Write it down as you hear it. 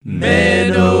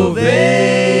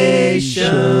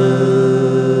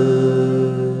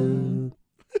Menovation.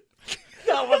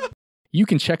 You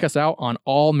can check us out on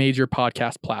all major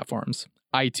podcast platforms: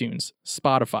 iTunes,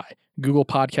 Spotify, Google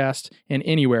Podcasts, and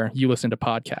anywhere you listen to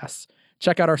podcasts.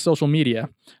 Check out our social media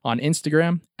on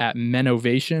Instagram at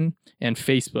Menovation and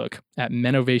Facebook at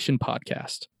Menovation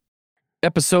Podcast.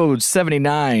 Episode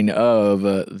 79 of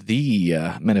the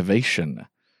Menovation.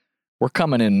 We're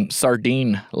coming in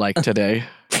sardine-like today.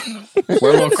 We're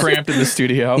a little cramped in the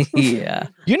studio. Yeah.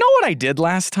 You know what I did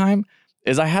last time?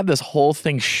 Is I had this whole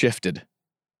thing shifted.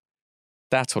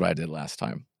 That's what I did last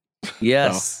time.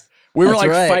 Yes. We were That's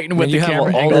like right. fighting with And the you have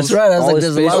camera all angles. this- That's right. I was all like, this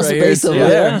there's a lot of space right here, space over too.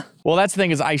 there. Yeah. Well, that's the thing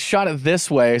is I shot it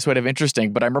this way, so it have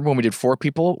interesting. But I remember when we did 4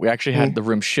 people, we actually had the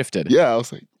room shifted. Yeah, I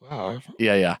was like, wow.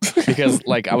 Yeah. Because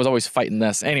like I was always fighting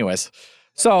this. Anyways,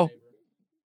 so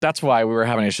that's why we were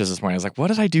having issues this morning. I was like, what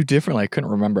did I do differently? I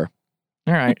couldn't remember.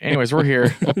 All right. Anyways, we're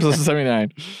here. Episode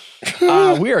 79.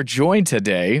 We are joined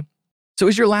today. So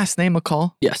is your last name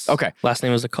McCall? Yes. Okay. Last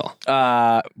name is a call.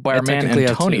 By our man technically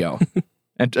have Antonio.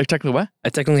 And technically what? I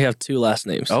technically have 2 last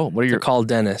names. Oh, what are your call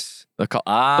Dennis. the call?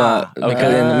 But Okay.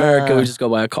 because in America, we just go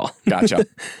by a call. Gotcha.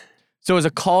 So is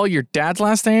a call your dad's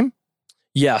last name?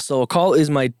 Yeah, so a call is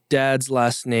my dad's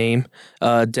last name.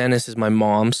 Dennis is my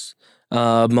mom's.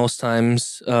 Most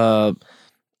times,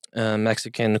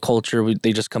 Mexican culture,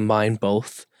 they just combine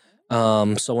both.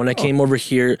 So when I came over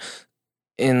here,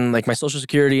 in like my social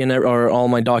security and or all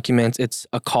my documents, it's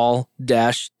a call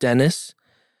dash Dennis.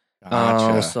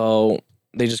 Gotcha. So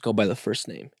they just go by the first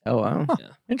name. Oh, wow.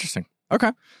 Interesting.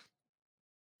 Okay.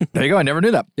 There you go. I never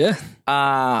knew that. Yeah.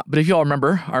 But if you all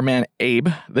remember, our man Abe,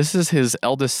 this is his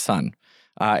eldest son.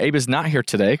 Abe is not here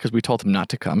today because we told him not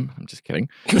to come. I'm just kidding.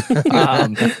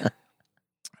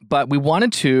 But we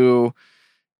wanted to,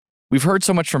 we've heard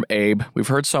so much from Abe. We've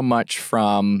heard so much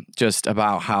from just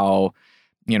about how,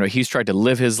 he's tried to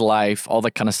live his life, all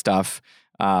that kind of stuff.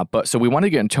 But so we wanted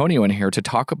to get Antonio in here to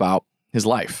talk about his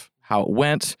life, how it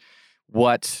went,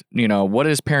 what did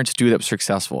his parents do that was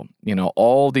successful?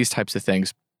 All these types of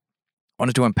things.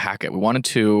 Wanted to unpack it. We wanted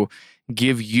to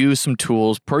give you some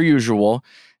tools per usual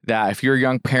that if you're a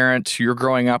young parent, you're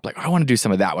growing up like, I want to do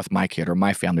some of that with my kid or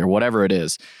my family or whatever it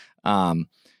is.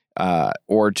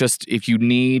 Or just if you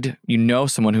need,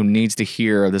 someone who needs to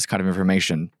hear this kind of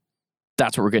information,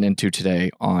 that's what we're getting into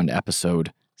today on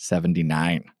episode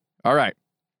 79. All right.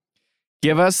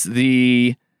 Give us so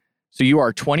you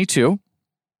are 22,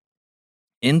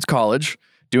 in college,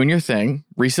 doing your thing,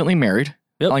 recently married.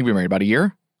 Yep. How long have you been married? About a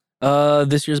year?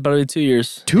 This year's about to be 2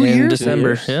 years. 2 years? In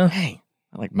December. 2 years. Yeah. Hey,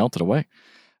 I like melted away.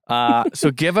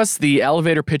 So give us the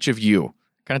elevator pitch of you.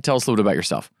 Kind of tell us a little bit about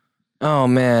yourself. Oh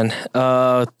man,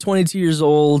 22 years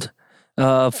old,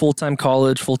 full-time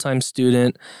college, full-time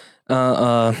student,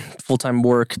 full-time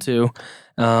work too.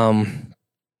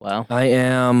 Wow. I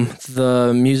am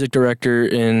the music director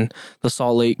in the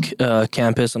Salt Lake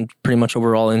campus. I'm pretty much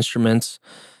over all instruments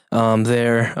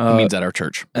there. It means at our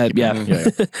church. Yeah.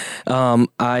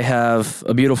 I have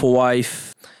a beautiful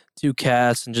wife, 2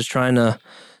 cats, and just trying to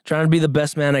be the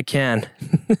best man I can.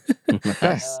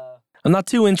 Nice. I'm not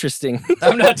too interesting.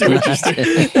 I'm not too interested.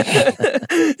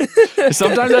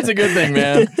 Sometimes that's a good thing,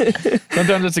 man.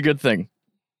 Sometimes that's a good thing.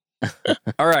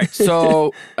 All right.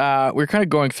 So we're kind of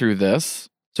going through this.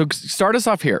 So start us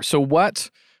off here. So what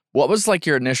was like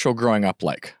your initial growing up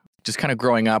like? Just kind of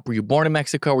growing up. Were you born in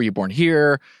Mexico? Were you born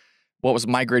here? What was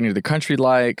migrating to the country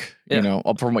like? Yeah.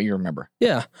 From what you remember.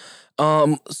 Yeah.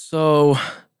 So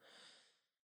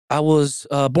I was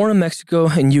born in Mexico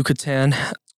in Yucatan,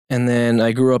 and then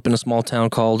I grew up in a small town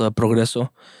called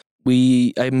Progreso.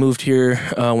 I moved here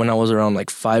when I was around like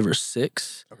 5 or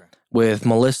 6 with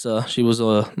Melissa. She was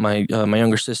my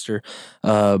younger sister.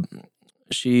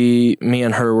 Me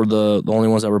and her were the only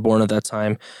ones that were born at that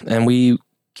time. And we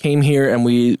came here and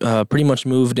we pretty much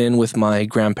moved in with my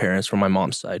grandparents from my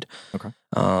mom's side. Okay.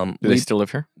 Do they still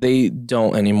live here? They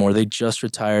don't anymore. They just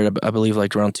retired, I believe,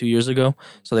 like around 2 years ago.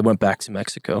 So they went back to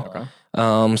Mexico. Okay.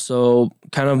 So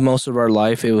kind of most of our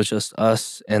life, it was just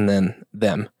us and then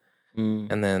them. Mm.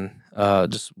 And then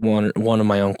just one of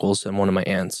my uncles and one of my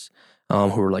aunts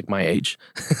who were like my age.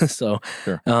 So,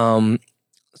 Sure.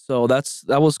 So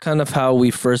that was kind of how we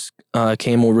first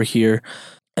came over here.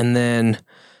 And then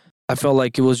I felt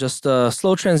like it was just a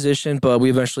slow transition, but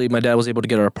my dad was able to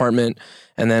get our apartment.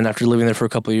 And then after living there for a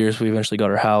couple of years, we eventually got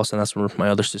our house. And that's where my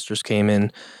other sisters came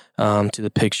in to the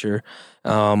picture.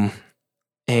 And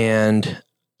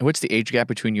What's the age gap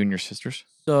between you and your sisters?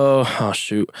 so, oh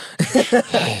shoot.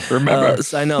 Remember.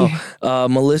 So I know.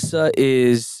 Melissa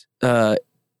is, I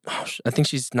think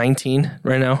she's 19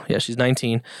 right now. Yeah, she's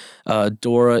 19.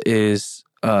 Dora is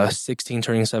 16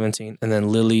 turning 17, and then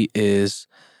Lily is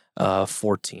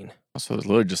 14. So it's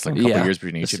literally just like a couple Yeah. years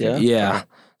between each of you. Yeah.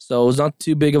 So it was not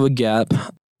too big of a gap.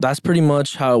 That's pretty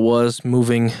much how it was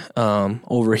moving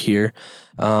over here.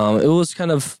 It was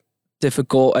kind of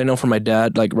difficult. I know for my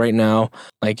dad, like right now,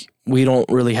 like we don't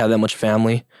really have that much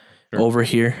family over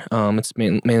here. It's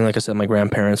mainly, like I said, my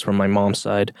grandparents from my mom's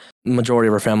side. The majority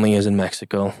of our family is in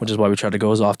Mexico, which is why we try to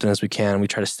go as often as we can. We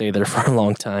try to stay there for a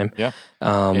long time. Yeah.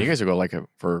 Yeah, You guys would go like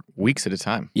for weeks at a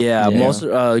time. yeah, Yeah. most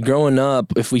growing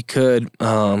up, if we could,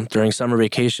 during summer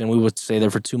vacation, we would stay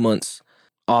there for 2 months,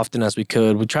 often as we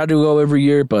could. We tried to go every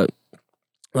year, but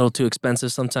a little too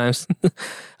expensive sometimes.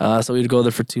 So we'd go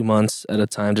there for 2 months at a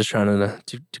time, just trying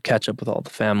to catch up with all the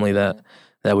family that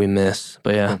we miss.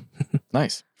 But yeah,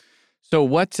 Nice. So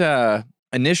what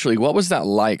initially, what was that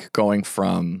like going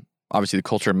from obviously the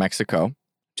culture of Mexico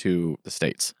to the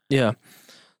States? yeah.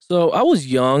 So I was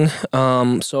young,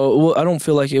 so I don't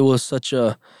feel like it was such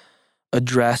a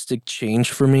drastic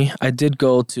change for me. I did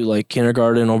go to like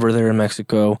kindergarten over there in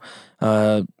Mexico.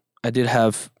 I did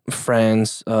have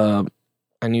friends.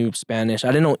 I knew Spanish. I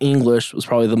didn't know English was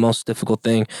probably the most difficult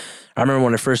thing. I remember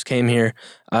when I first came here,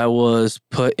 I was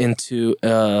put into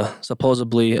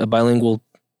supposedly a bilingual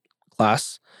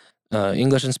class,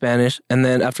 English and Spanish. And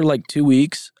then after like 2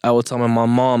 weeks, I would tell my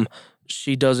Mom,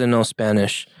 she doesn't know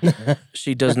Spanish.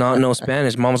 She does not know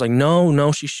Spanish. Mom was like,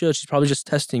 no, she should. She's probably just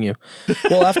testing you.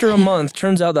 Well, after a month,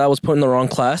 turns out that I was put in the wrong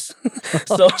class.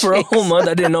 So for a whole month,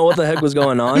 I didn't know what the heck was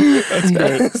going on. That's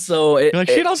great. So You're like,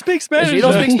 she don't speak Spanish. She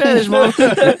don't speak Spanish, Mom.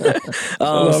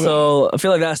 So I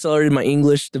feel like that accelerated my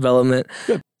English development.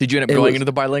 Did you end up going into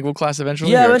the bilingual class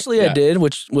eventually? Yeah, or- eventually I did,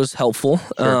 which was helpful.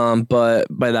 Sure. But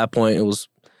by that point, it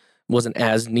wasn't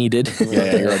as needed.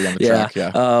 Yeah, you're already on the track.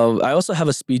 Yeah. I also have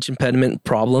a speech impediment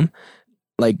problem.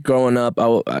 Like growing up,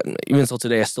 even till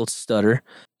today, I still stutter.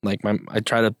 Like I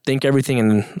try to think everything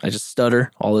and I just stutter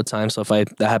all the time. So if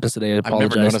that happens today, I I've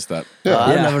apologize. never noticed that. Yeah,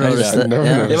 I've Yeah, never I noticed just- that. I've never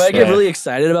Yeah. noticed If I get Yeah. really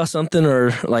excited about something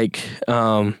or like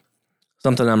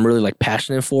something I'm really like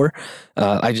passionate for,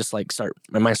 I just like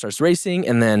my mind starts racing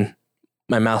and then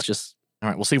my mouth just All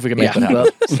right, we'll see if we can make that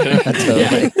happen.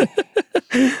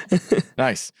 Yeah.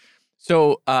 Nice.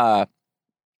 So,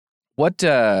 what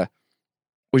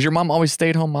was your mom always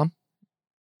stay-at-home mom?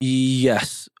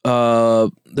 Yes.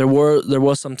 There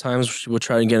was some times she would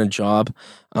try to get a job,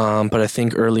 but I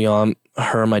think early on,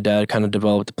 her and my dad kind of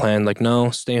developed a plan. Like,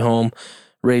 no, stay home,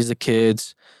 raise the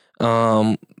kids.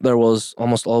 There was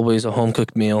almost always a home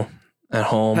cooked meal at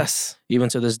home. Yes. Even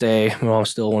to this day, my mom's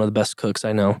still one of the best cooks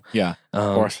I know. Yeah,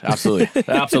 of course, absolutely,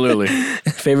 absolutely.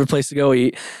 Favorite place to go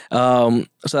eat. So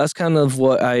that's kind of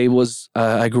what I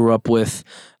grew up with,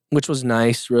 which was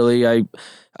nice. Really,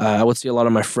 I would see a lot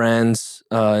of my friends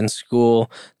in school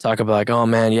talk about like, oh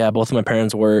man, yeah, both of my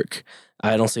parents work.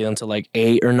 I don't see them till like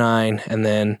 8 or 9, and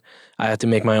then I have to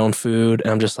make my own food.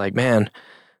 And I'm just like, man,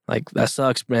 like that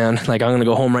sucks, man. Like I'm gonna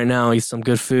go home right now, eat some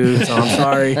good food. So I'm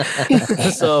sorry.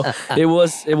 So it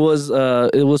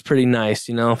was pretty nice,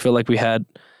 you know. I feel like we had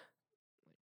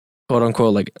quote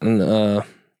unquote like an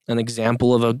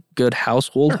example of a good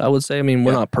household. I would say. I mean,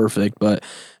 we're not perfect, but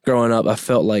growing up, I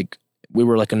felt like we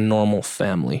were like a normal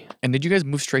family. And did you guys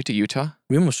move straight to Utah?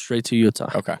 We moved straight to Utah.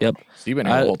 Okay. Yep. So you've been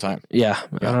here the whole time. Yeah.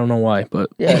 I don't know why, but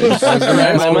Yeah. It's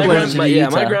my, my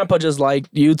my grandpa just liked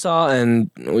Utah,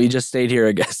 and we just stayed here,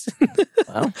 I guess.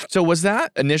 Wow. So was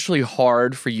that initially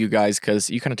hard for you guys? Because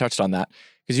you kind of touched on that.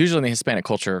 Because usually in the Hispanic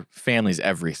culture, family's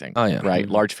everything. Oh, yeah. Right?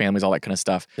 Large families, all that kind of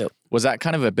stuff. Yep. Was that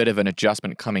kind of a bit of an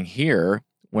adjustment coming here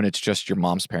when it's just your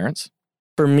mom's parents?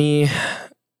 For me,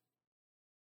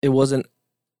 it wasn't,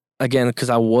 again, because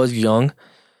I was young.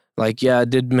 Like, yeah, I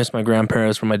did miss my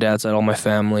grandparents from my dad's side, all my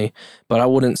family, but I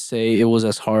wouldn't say it was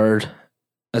as hard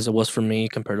as it was for me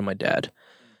compared to my dad.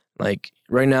 Like,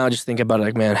 right now, I just think about it,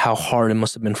 like, man, how hard it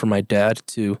must have been for my dad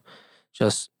to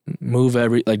just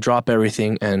drop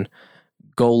everything and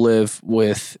go live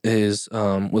with his,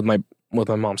 with my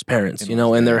mom's parents, you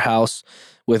know, in their house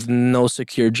with no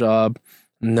secure job,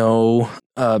 no,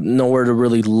 nowhere to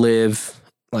really live,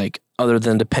 like, other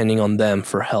than depending on them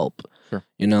for help. Sure.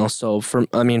 You know, so for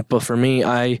me,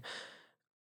 I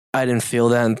didn't feel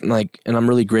that, and I'm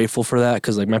really grateful for that,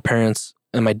 because like my parents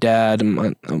and my dad,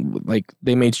 and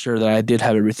they made sure that I did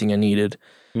have everything I needed.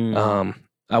 Mm.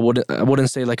 I wouldn't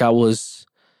say like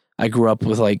I grew up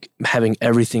with like having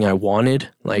everything I wanted.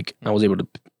 Like I was able to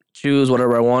choose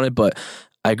whatever I wanted, but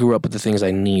I grew up with the things I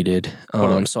needed.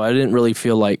 Totally. So I didn't really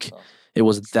feel like it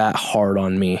was that hard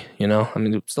on me. You know, I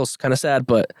mean, it's still kind of sad,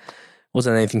 but it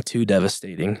wasn't anything too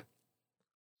devastating.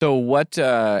 So what,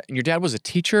 your dad was a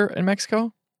teacher in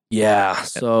Mexico? Yeah.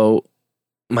 So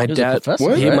My He was a dad, professor,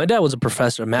 What? right? my dad was a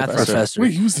professor, a math professor.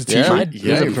 Wait, he was the Yeah. teacher? My, He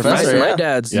was a yeah, professor, my yeah.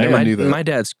 dad's Yeah, I my, knew that. my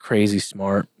dad's crazy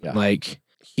smart. Yeah. Like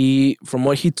from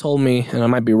what he told me, and I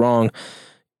might be wrong.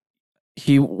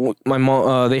 My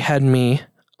mom, they had me,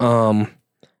 and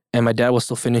my dad was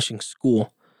still finishing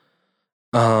school.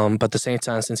 But at the same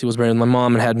time, since he was married with my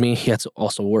mom and had me, he had to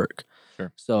also work.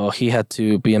 Sure. So he had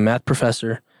to be a math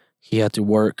professor. He had to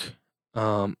work,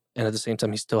 and at the same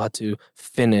time, he still had to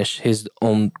finish his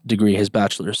own degree, his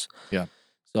bachelor's. Yeah.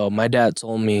 So my dad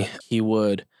told me he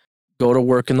would go to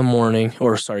work in the morning,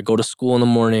 go to school in the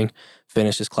morning,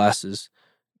 finish his classes,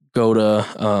 go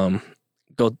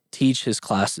teach his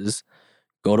classes,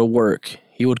 go to work.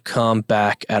 He would come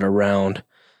back at around,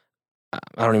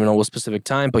 I don't even know what specific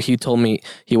time, but he told me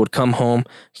he would come home,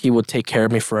 he would take care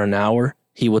of me for an hour,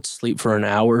 he would sleep for an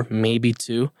hour, maybe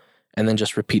two, and then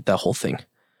just repeat that whole thing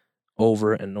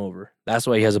over and over. That's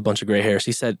why he has a bunch of gray hairs.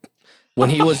 He said when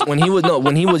he was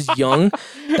young,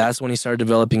 that's when he started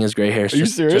developing his gray hairs. Are you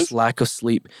Just serious? lack of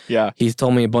sleep. Yeah. He's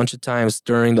told me a bunch of times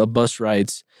during the bus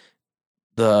rides,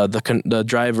 the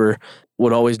driver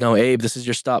would always know, Abe, this is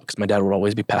your stop, because my dad would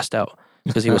always be passed out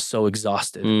because he was so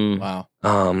exhausted. Mm.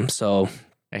 Wow. So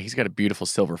Yeah, he's got a beautiful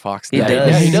silver fox. He now.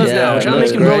 does. he does Yeah, now. I'm it trying to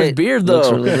looks make him grow his great. beard Looks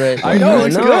though. really great. I know,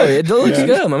 it's good. It looks Yeah.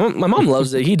 good. My mom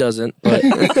loves it. He doesn't. But,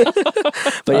 but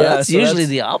Well, yeah, that's so usually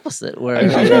the opposite. Where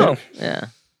I know. Yeah.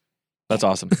 That's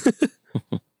awesome.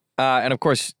 And of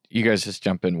course, you guys just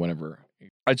jump in whenever.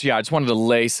 I just wanted to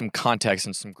lay some context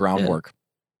and some groundwork.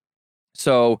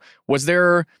 So, was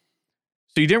there?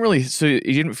 So you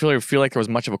didn't feel like there was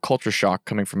much of a culture shock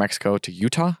coming from Mexico to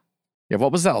Utah? Yeah.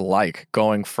 What was that like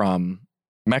going from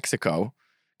Mexico?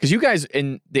 Because you guys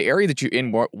in the area that you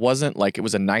in wasn't like it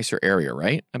was a nicer area,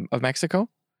 right? Of Mexico.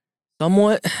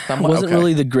 somewhat wasn't okay.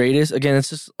 really the greatest. Again, it's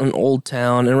just an old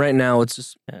town, and right now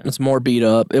it's more beat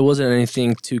up. It wasn't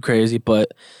anything too crazy,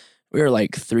 but we were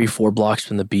like 3-4 blocks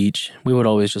from the beach. We would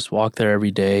always just walk there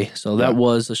every day, so that Yeah.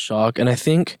 was a shock. And I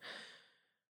think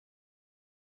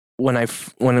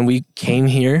when we came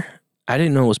here, I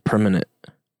didn't know it was permanent.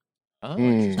 Oh.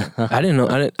 I didn't know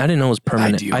it was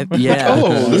permanent. do. Yeah.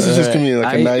 Oh, this is just gonna be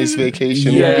like a I- nice vacation.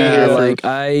 We'll be Yeah, here for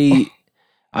like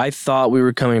I thought we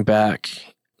were coming back.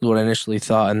 Is what I initially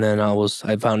thought, and then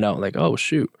I found out like, oh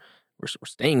shoot, we're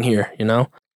staying here, you know.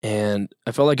 And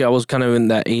I felt like I was kind of in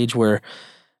that age where,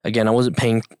 again, I wasn't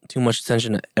paying too much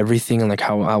attention to everything and like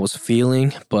how I was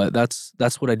feeling. But that's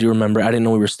what I do remember. I didn't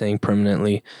know we were staying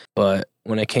permanently, but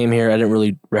when I came here, I didn't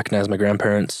really recognize my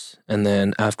grandparents. And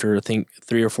then after I think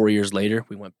 3 or 4 years later,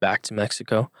 we went back to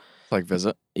Mexico. Like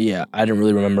visit. Yeah, I didn't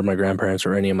really remember my grandparents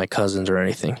or any of my cousins or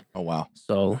anything. Oh wow.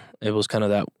 So it was kind of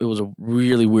that. It was a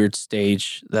really weird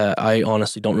stage that I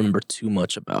honestly don't remember too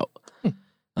much about.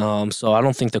 So I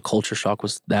don't think the culture shock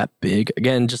was that big.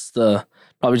 Again, just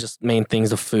probably just main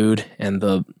things, the food and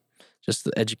the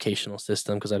educational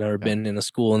system, because I've never been in a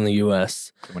school in the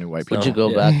U.S. So many white people. Would you go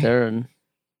Yeah. back there and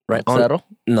Right on. settle?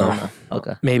 No, Or no?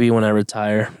 Okay. maybe when I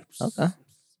retire. Okay.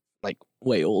 Like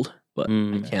way old, but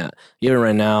Mm. I can't. Even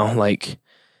right now, like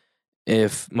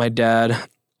if my dad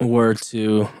were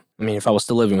to, I mean, if I was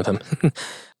still living with him,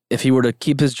 if he were to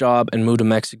keep his job and move to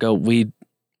Mexico, we'd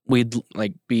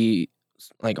like be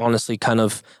like honestly kind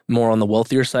of more on the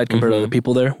wealthier side compared to other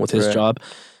people there with his Right. job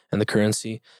and the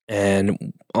currency.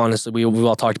 And honestly, we've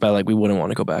all talked about like we wouldn't want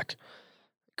to go back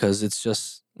because it's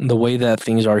just the way that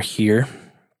things are here,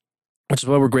 which is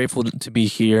why we're grateful to be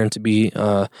here and to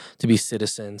be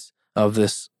citizens of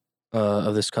this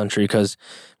country. Because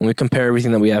when we compare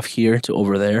everything that we have here to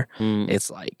over there, Mm. it's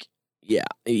like, yeah,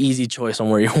 easy choice on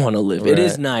where you want to live. It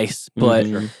is Right. nice, but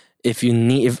Mhm. if you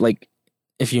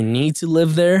need to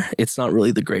live there, it's not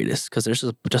really the greatest because there's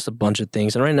just a bunch of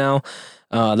things. And right now,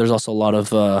 there's also a lot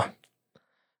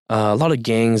of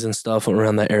gangs and stuff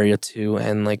around that area too.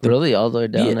 And like Really, all the way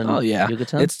down Yeah, in oh, yeah.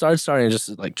 Yucatan? it starting to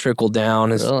just like trickle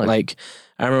down. It's Really? like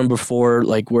I remember before,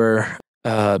 like where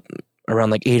around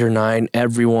like 8 or 9,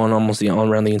 everyone almost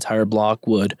around the entire block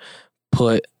would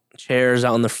put chairs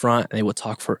out in the front and they would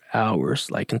talk for hours,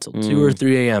 like until 2 or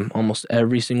 3 a.m. almost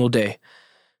every single day.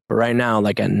 But right now,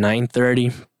 like at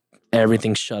 9:30,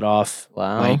 everything's shut off.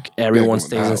 Wow. Like go everyone in the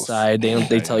stays house. inside.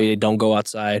 They tell you they don't go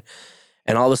outside,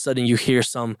 and all of a sudden you hear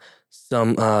some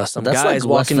That's guys like West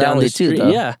walking down Valley the too, street.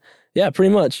 though. Yeah,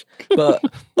 pretty much. But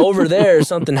over there,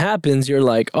 something happens. You're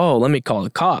like, oh, let me call the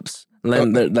cops.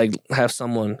 Let them, like have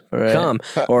someone Right. come,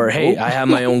 or hey, I have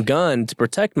my own gun to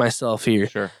protect myself here.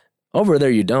 Sure. Over there,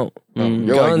 you don't. Mm.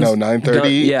 You're like, no, Guns-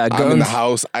 9:30. yeah, I'm in the guns-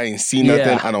 house. I ain't see nothing.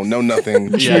 Yeah. I don't know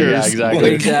nothing. Yeah, Cheers. exactly.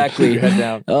 Like, Exactly.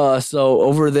 Head down. So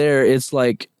over there, it's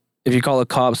like if you call the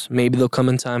cops, maybe they'll come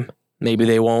in time, maybe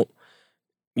they won't.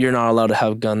 you're not allowed to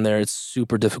have a gun there. It's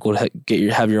super difficult to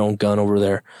have your own gun over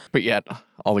there. But yet,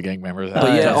 all the gang members have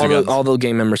But yeah, tons of guns. all the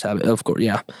gang members have it, of course.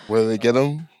 Yeah, Where do they get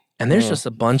them? and there's just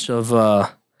a bunch of oh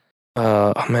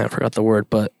man, I forgot the word,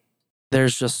 but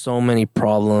there's just so many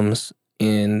problems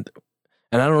and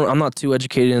I'm not too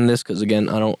educated in this because again,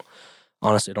 I don't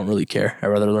really care. I'd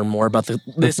rather learn more about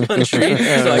this country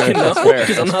so I can know That's fair,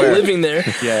 because I'm that's not fair. living there.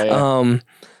 Yeah.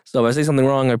 So if I say something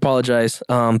wrong, I apologize.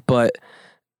 But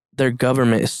their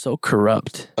government is so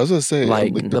corrupt. I was gonna say,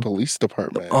 Like, like the police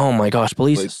department. Oh my gosh,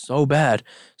 police Like- is so bad.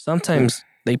 Sometimes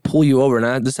they pull you over,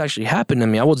 and this actually happened to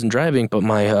me. I wasn't driving, but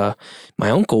my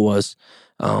uncle was.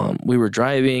 We were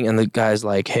driving, and the guy's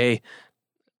like, "Hey,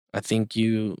 I think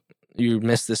you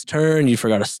missed this turn. You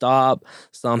forgot to stop.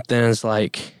 Something's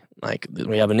like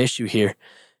we have an issue here."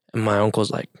 And my uncle's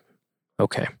like,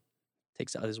 "Okay,"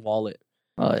 takes out his wallet.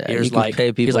 Oh yeah, Here's you can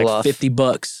pay people he's like off.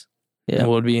 $50. Yeah. It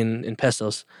would be in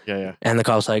pesos. Yeah. And the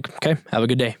cop's like, "Okay, have a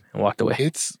good day," and walked away.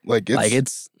 It's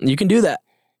You can do that.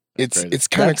 Crazy. it's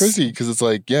kind of That's- crazy because it's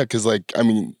like, yeah, because like, I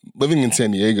mean, living in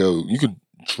San Diego, you could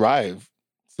drive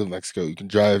to Mexico, you can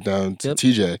drive down to Yep.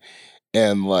 TJ,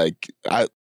 and like I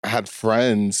had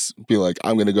friends be like,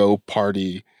 I'm gonna go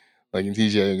party like in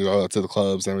TJ and go out to the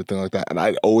clubs and everything like that, and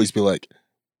I'd always be like,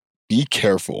 be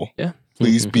careful, Yeah.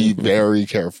 please be very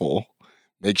careful.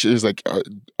 Make sure it's like,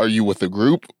 are you with a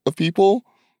group of people?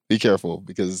 Be careful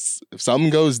because if something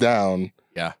goes down,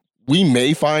 Yeah. we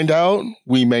may find out,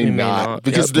 we may We may not, not,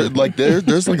 because yep.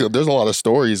 there's there's a lot of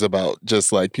stories about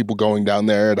just like people going down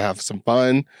there to have some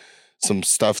fun, some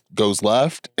stuff goes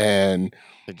left, and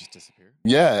They just disappear.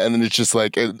 yeah, and then it's just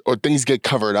like or things get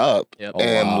covered up, Yep. Oh,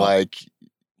 and wow. like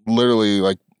literally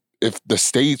like if the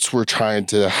states were trying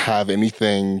to have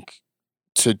anything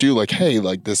to do, like, hey,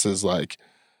 like this is like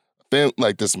this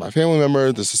is my family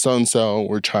member, this is so and so,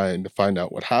 we're trying to find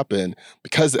out what happened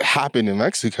because it happened in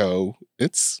Mexico.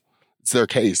 It's their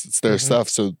case, it's their Mhm. stuff,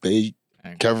 so they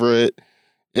Dang. cover it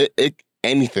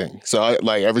anything. So I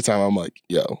like every time I'm like,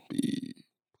 yo,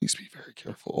 please be very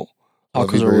careful. Love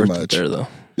Tacos you are very worth much. it there, though.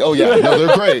 Oh yeah, no,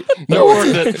 they're great. No,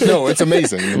 no, it's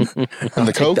amazing. And I'll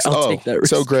the take Cokes, that- I'll take that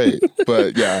so risk. great.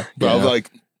 But yeah, but I was Yeah. like,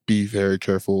 be very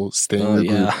careful. Stay in Oh, your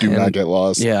group. yeah, Do not and- get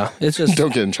lost. Yeah, it's just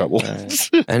Don't get in trouble. Right.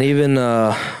 and even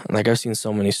like I've seen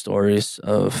so many stories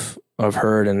of I've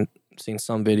heard and seen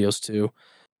some videos too.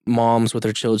 Moms with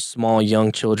their small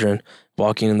young children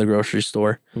walking in the grocery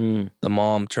store. Mm. The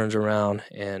mom turns around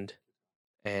and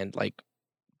like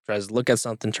tries to look at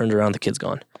something, turns around, the kid's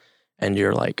gone, and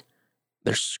you're like,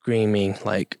 they're screaming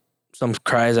like some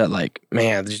cries that like,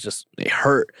 man, they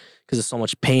hurt because of so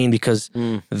much pain because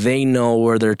Mm. they know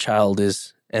where their child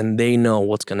is and they know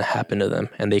what's going to happen to them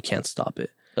and they can't stop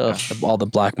it. Ugh, All the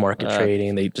black market Uh,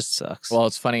 trading, they just sucks. Well,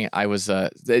 it's funny. I was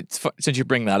since you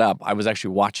bring that up, I was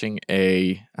actually watching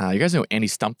you guys know who Andy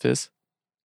Stumpf is?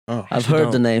 Oh, I've actually heard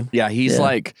the don't. name. Yeah, he's Yeah.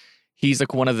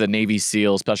 like one of the Navy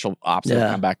SEAL special ops that have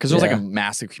Yeah. come back because there's like Yeah. a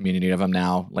massive community of them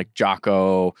now, like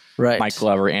Jocko, Right. Mike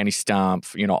Glover, Andy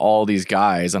Stumpf, all these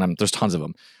guys, and there's tons of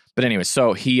them. But anyway,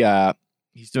 so he's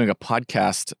doing a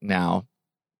podcast now.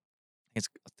 I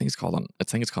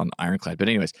think it's called Ironclad. But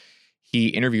anyways, he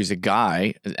interviews a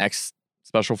guy, an ex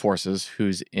Special Forces, he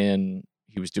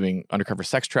was doing undercover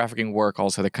sex trafficking work, all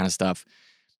this other kind of stuff,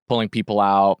 pulling people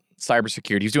out,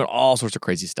 cybersecurity. He's doing all sorts of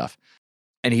crazy stuff.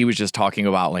 And he was just talking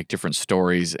about like different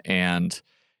stories, and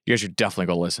you guys should definitely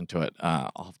go listen to it.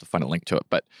 I'll have to find a link to it,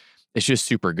 but it's just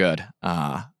super good.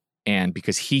 And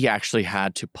because he actually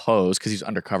had to pose, because he's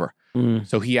undercover, Mm.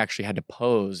 so he actually had to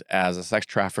pose as a sex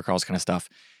trafficker, all this kind of stuff.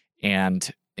 And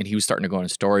he was starting to go into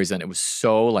stories, and it was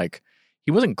so like,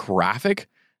 he wasn't graphic,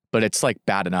 but it's like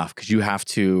bad enough because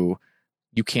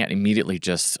you can't immediately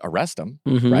just arrest them,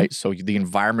 Mhm. right? So the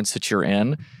environments that you're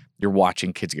in, you're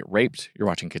watching kids get raped, you're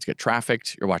watching kids get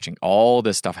trafficked, you're watching all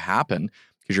this stuff happen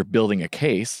because you're building a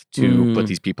case to put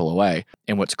these people away.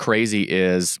 And what's crazy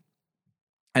is,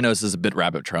 I know this is a bit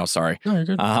rabbit trail, sorry. no, you're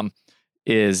good.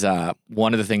 Is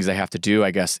one of the things they have to do, I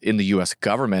guess, in the U.S.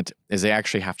 government is they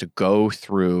actually have to go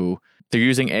through, they're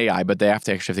using AI, but they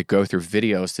actually have to go through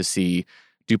videos to see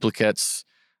duplicates,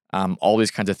 all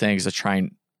these kinds of things to try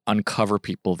and uncover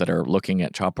people that are looking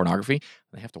at child pornography.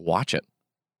 They have to watch it.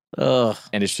 Ugh.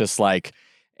 And it's just like,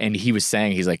 and he was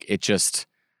saying, he's like,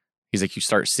 you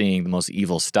start seeing the most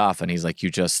evil stuff. And he's like,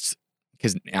 because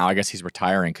now I guess he's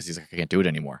retiring because he's like, I can't do it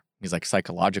anymore. He's like,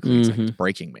 psychologically, he's like, it's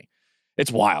breaking me. It's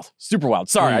wild, super wild.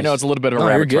 Sorry, I know it's a little bit of a No,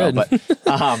 you're rabbit trail, good.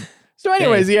 but so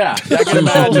anyways, yeah, I can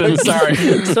imagine. Sorry.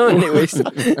 So anyways,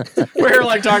 We were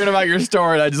like talking about your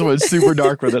story and I just went super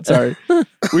dark with it. Sorry.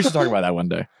 We should talk about that one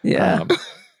day. Yeah.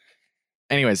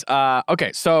 Anyways,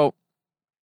 okay, so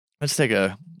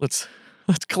let's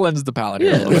Let's cleanse the palate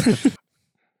here a little bit.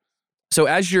 So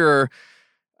as you're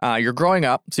growing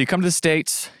up, so you come to the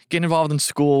States, getting involved in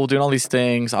school, doing all these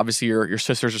things. Obviously, your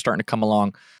sisters are starting to come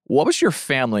along. What was your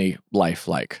family life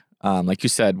like? Like you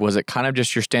said, was it kind of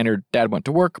just your standard dad went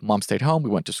to work, mom stayed home, we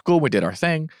went to school, we did our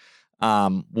thing?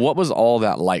 What was all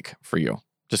that like for you?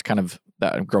 Just kind of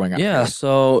that growing up. Yeah,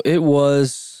 so it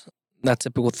was that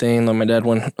typical thing. Like my dad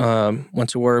went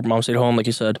to work, mom stayed home, like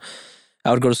you said.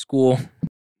 I would go to school.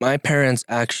 My parents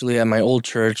actually at my old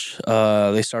church,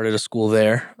 they started a school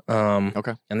there.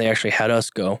 Okay. And they actually had us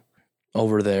go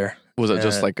over there. Was it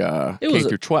just And like a it K was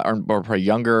through 12 or probably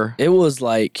younger? It was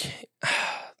like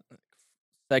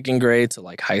second grade to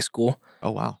like high school.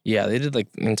 Oh, wow. Yeah, they did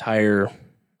like the entire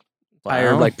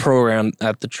Wow. like program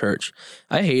at the church.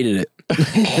 I hated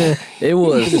it. It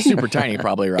was It's super tiny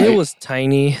probably, right? It was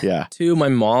tiny. Yeah. Too. My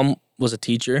mom was a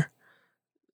teacher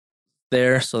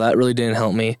there, so that really didn't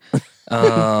help me.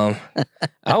 I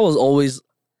was always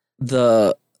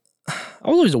a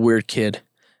weird kid,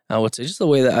 I would say, just the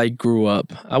way that I grew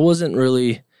up. I wasn't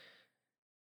really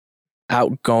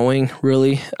outgoing,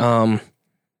 really.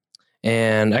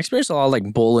 And I experienced a lot of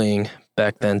like bullying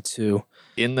back then too.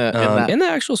 In the In the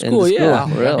actual In school, the yeah.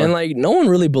 school, really? And like no one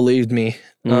really believed me.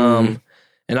 And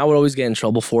I would always get in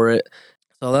trouble for it.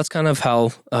 So that's kind of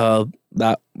how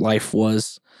that life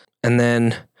was. And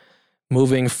then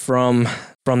moving from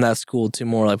that school to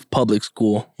more like public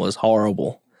school was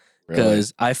horrible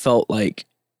because I felt like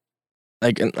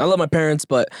and I love my parents,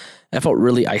 but I felt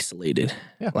really isolated.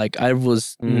 Yeah. Like I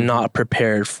was not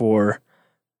prepared for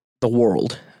the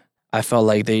world. I felt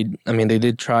like they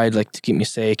did try like to keep me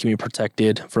safe, keep me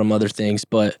protected from other things,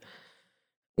 but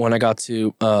when I got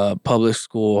to public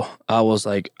school, I was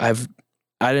like, I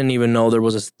didn't even know there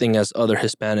was a thing as other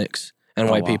Hispanics and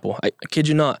white wow. people. I kid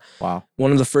you not. Wow.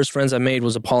 One of the first friends I made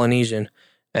was a Polynesian,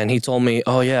 and he told me,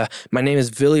 "Oh yeah, my name is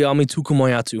Vili Ami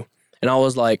Tukumoyatu," and I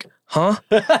was like, "Huh?"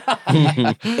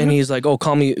 And he's like, "Oh,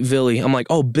 call me Vili." I'm like,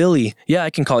 "Oh, Billy. Yeah, I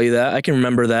can call you that. I can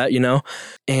remember that, you know."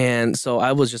 And so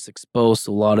I was just exposed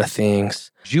to a lot of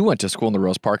things. You went to school in the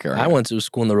Rose Park area. I went to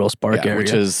school in the Rose Park area,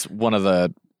 which is one of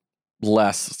the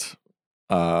less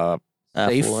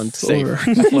Affluent. safe. Or-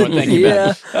 affluent, thank you,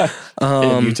 yeah. Ben.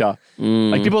 In Utah.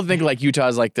 Mm. Like people think like Utah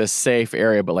is like this safe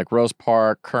area, but like Rose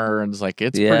Park, Kearns, like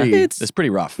it's Yeah. it's pretty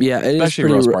rough. Yeah, it is Especially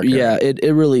pretty. Rose Park Yeah, area.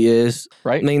 it really is.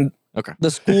 Right? I mean, Okay. the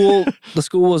school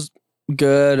was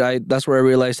good. That's where I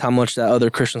realized how much that other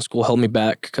Christian school held me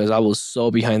back because I was so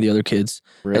behind the other kids,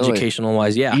 Really? educational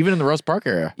wise. Yeah, Even in the Rose Park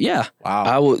area. yeah. Wow.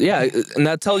 I will. Yeah, and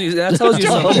that tells you something.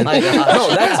 Oh my gosh.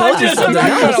 No, that tells you I'm something.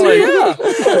 not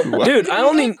kinda Yeah. Dude, I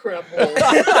only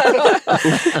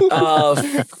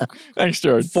Thanks,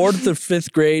 Jordan. 4th to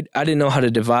 5th grade. I didn't know how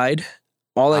to divide.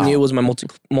 All I knew was my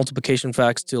multiplication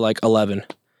facts to like 11.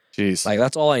 Jeez. Like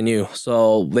that's all I knew.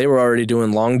 So they were already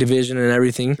doing long division and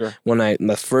everything Sure. when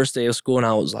the first day of school, and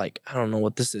I was like, I don't know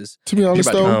what this is. To be honest,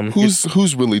 about- though,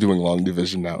 who's really doing long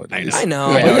division nowadays? I know.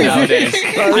 I know nowadays.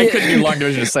 I couldn't do long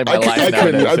division to save my I life couldn't.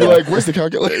 nowadays. I'd be like, "Where's the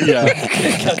calculator?" Yeah.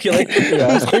 Calculate. yeah.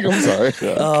 I was like, I'm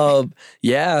sorry.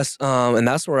 Yes. And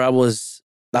that's where I was.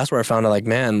 That's where I found out, like,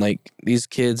 man, like these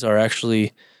kids are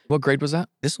actually. What grade was that?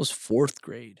 This was 4th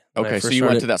grade. when I Okay, so first you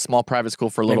went started. to that small private school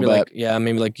for a little Maybe bit. like, yeah,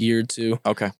 maybe like year or two.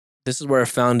 Okay. This is where I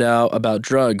found out about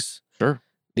drugs. Sure.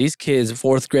 These kids,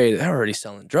 4th grade, they're already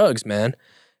selling drugs, man.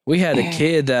 We had a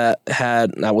kid that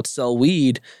would sell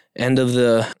weed. End of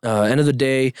the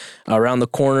day, around the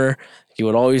corner, he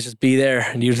would always just be there,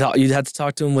 and you'd have to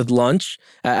talk to him with lunch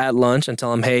at lunch and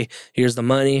tell him, "Hey, here's the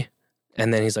money,"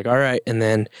 and then he's like, "All right," and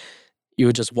then you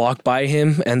would just walk by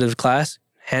him, end of class,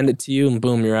 hand it to you, and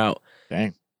boom, you're out.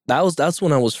 Dang. That's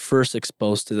when I was first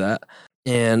exposed to that,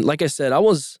 and like I said, I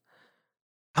was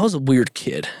a weird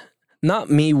kid. Not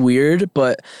me weird,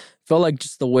 but felt like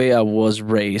just the way I was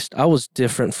raised. I was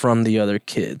different from the other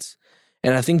kids.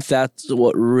 And I think that's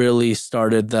what really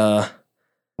started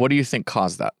What do you think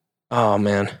caused that? oh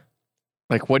man.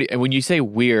 Like when you say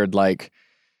weird, like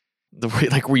the way,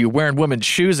 like were you wearing women's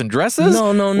shoes and dresses? No.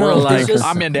 Or like It's just-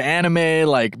 I'm into anime,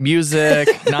 like music,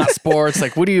 not sports.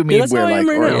 Like what do you mean that's weird? how I am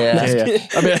Like right or- now. Yeah.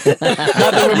 I mean,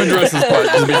 not the women dresses part.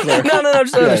 To be clear. No,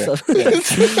 just other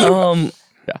stuff.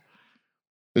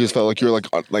 I just felt like you were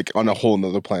like on a whole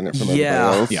nother planet from everybody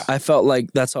Yeah. else. Yeah. I felt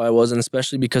like that's how I was, and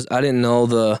especially because I didn't know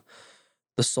the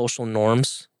social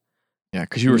norms. Yeah,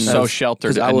 because you were so That's-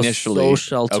 sheltered Because I was initially. so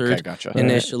sheltered Okay, gotcha.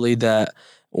 initially that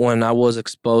when I was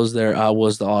exposed there, I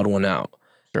was the odd one out.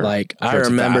 Sure. Like Sure, I it's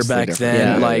remember vastly back different.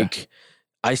 then, Yeah. like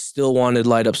I still wanted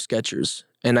light up Skechers,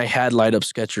 and I had light up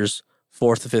Skechers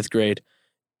 4th to 5th grade,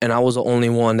 and I was the only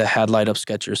one that had light up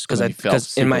Skechers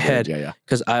because in my head,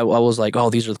 because I was like, oh,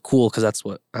 these are cool because that's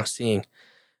what I'm seeing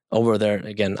over there.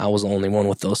 Again, I was the only one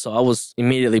with those, so I was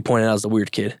immediately pointed out as the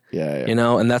weird kid. You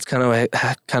know, and that's kind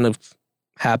of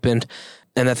happened,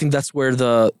 and I think that's where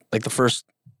the first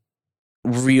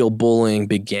real bullying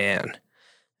began,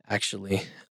 actually.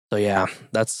 So yeah,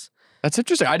 that's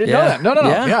interesting. I didn't know that.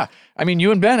 No. Yeah. I mean,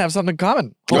 you and Ben have something in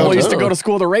common. Homeboy used to go to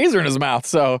school with a razor in his mouth.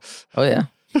 So. Oh yeah.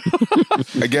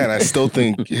 Again, I still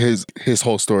think his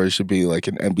whole story should be like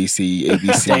an NBC,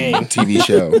 ABC TV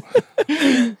show.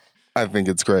 I think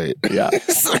it's great. Yeah.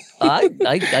 I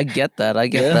get that. I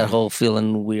get that whole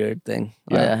feeling weird thing.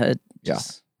 Yeah.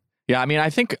 I mean, I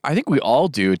think we all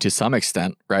do to some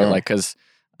extent, right? Like, because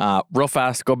real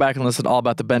fast, go back and listen all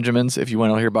about the Benjamins if you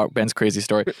want to hear about Ben's crazy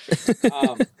story.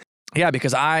 Yeah,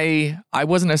 because I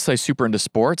wasn't necessarily super into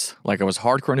sports. Like, I was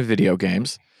hardcore into video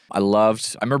games. I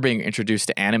remember being introduced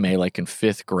to anime like in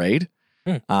 5th grade.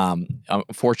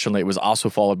 Unfortunately, it was also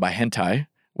followed by hentai,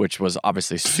 which was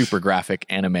obviously super graphic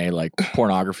anime, like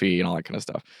pornography and all that kind of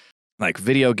stuff. Like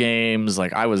video games,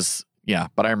 like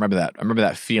but I remember that. I remember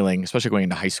that feeling, especially going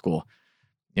into high school.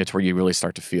 It's where you really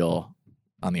start to feel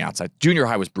on the outside. Junior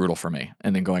high was brutal for me,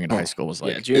 and then going into high school was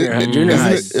like junior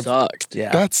high sucked.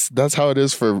 Yeah, that's how it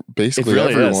is for basically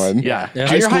everyone. Yeah.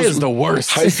 Junior high is the worst.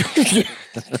 High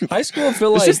school, I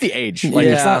feel like it's just the age. Like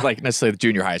it's not like necessarily the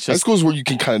junior high. It's just high school is where you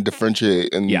can kind of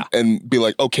differentiate and be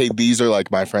like, okay, these are like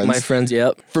my friends. My friends,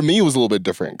 yep. For me, it was a little bit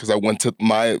different because I went to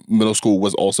my middle school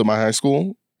was also my high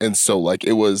school, and so like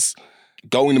it was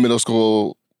going to middle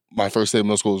school. My first day of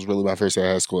middle school was really my first day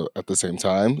of high school at the same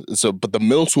time. So, but the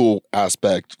middle school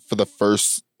aspect for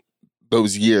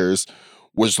those years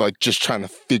was like just trying to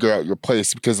figure out your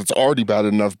place because it's already bad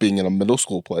enough being in a middle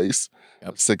school place,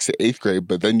 6th to 8th grade,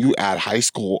 but then you add high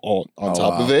school on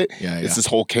top of it. It's this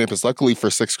whole campus. Luckily for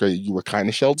 6th grade, you were kind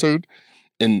of sheltered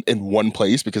in one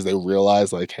place because they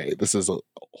realized like, hey, this is a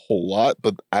whole lot.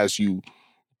 But as you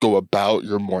go about,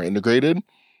 you're more integrated.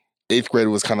 8th grade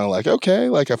was kind of like, okay,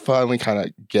 like I finally kind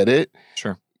of get it.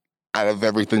 Sure. Out of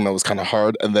everything that was kind of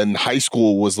hard. And then high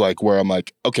school was like where I'm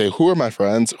like, okay, who are my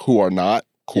friends? Who are not?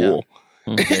 Cool.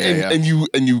 And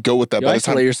you go with that. You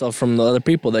isolate yourself from the other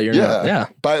people that you're not. Yeah.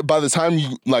 By the time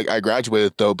I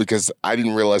graduated though, because I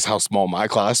didn't realize how small my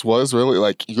class was really,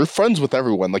 like you're friends with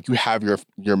everyone. Like you have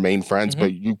your main friends,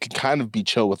 but you can kind of be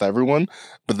chill with everyone.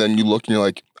 But then you look and you're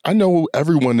like, I know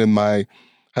everyone in my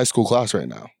high school class right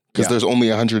now. Because there's only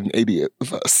 180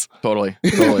 of us. Totally.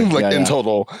 Like in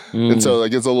total. And so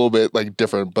like it's a little bit like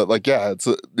different. But like,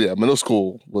 middle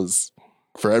school was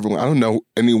for everyone. I don't know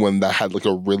anyone that had like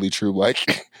a really true like.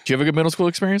 Do you have a good middle school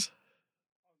experience?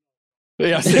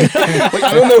 Yeah. Like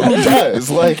I don't know who does.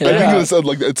 Like I think it's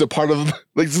like it's a part of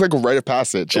like it's like a rite of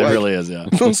passage. It really is, yeah.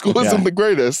 Middle school isn't the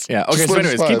greatest. Yeah. Okay, so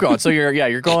anyways, keep going. So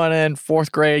you're going in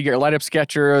 4th grade, you get your light up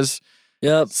Skechers.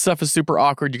 Yep. Stuff is super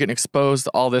awkward. You're getting exposed to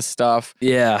all this stuff.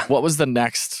 Yeah. What was the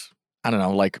next, I don't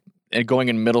know, like going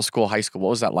in middle school, high school, what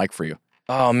was that like for you?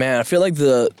 Oh man, I feel like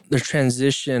the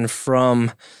transition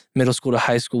from middle school to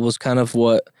high school was kind of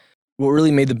what really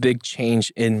made the big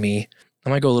change in me. I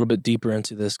might go a little bit deeper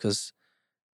into this because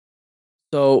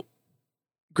so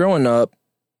growing up,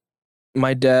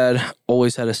 my dad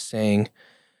always had a saying,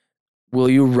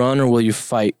 will you run or will you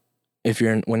fight if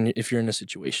you're in a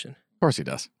situation? Of course he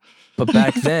does. But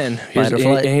back then, here's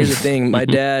the thing, my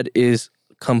dad is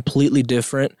completely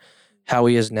different how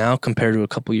he is now compared to a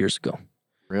couple years ago.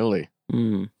 Really?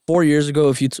 4 years ago,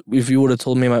 if you would have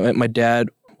told me my dad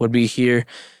would be here,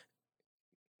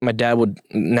 my dad would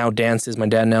now dances, my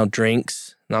dad now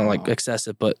drinks, not like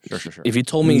excessive, but sure. If you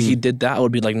told me he did that, I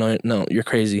would be like, no, you're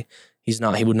crazy. He's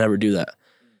not. He would never do that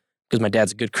because my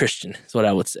dad's a good Christian, is what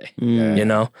I would say, you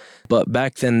know? But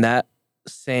back then, that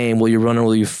saying, will you run or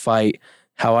will you fight,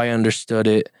 how I understood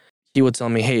it, he would tell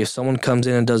me, hey, if someone comes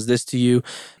in and does this to you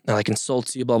and like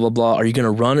insults you, blah, blah, blah, are you going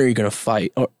to run or are you going to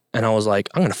fight? And I was like,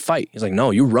 I'm going to fight. He's like, no,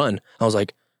 you run. I was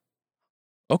like,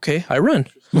 okay, I run.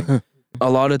 A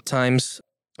lot of times,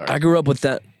 I grew up with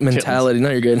that mentality.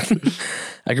 No, you're good.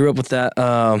 I grew up with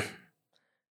that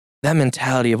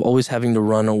mentality of always having to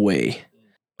run away.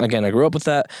 Again, I grew up with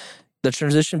that. The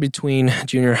transition between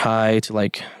junior high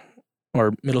to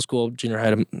or middle school, junior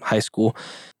high to high school.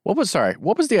 What was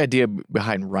the idea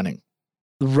behind running?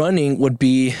 Running would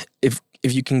be if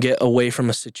you can get away from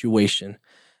a situation.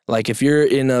 Like if you're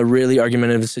in a really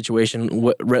argumentative situation,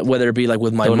 whether it be like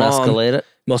with my mom. Don't escalate it.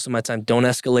 Most of my time, don't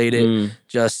escalate it.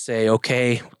 Just say,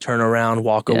 okay, turn around,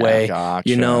 walk away. Gotcha.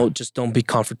 You know, just don't be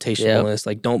confrontationalist.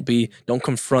 Like don't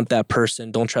confront that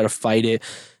person. Don't try to fight it.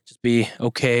 Just be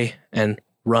okay and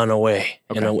run away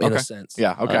in Okay, a okay. sense.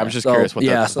 Yeah. Okay. I was just So, curious what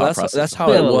yeah, the so thought that's process how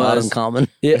We it have a lot in was. common.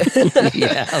 Yeah.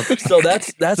 Yeah. So that's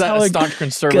Is that how a it staunch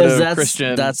conservative Because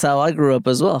Christian. that's how I grew up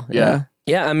as well. Yeah.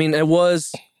 Yeah, I mean, it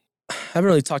was. I haven't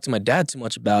really talked to my dad too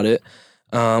much about it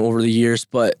over the years,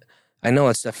 but I know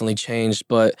it's definitely changed.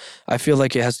 But I feel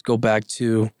like it has to go back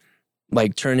to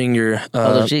like turning your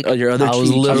Other cheek. your other I was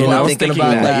cheek. literally you know? thinking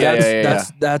about Like, that. Yeah.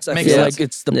 That's I Makes feel sense. like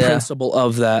it's the Yeah. principle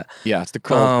of that. Yeah. It's the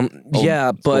old Yeah,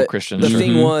 school but Christian. the sure.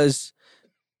 thing Mhm. was,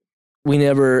 we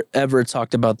never ever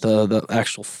talked about the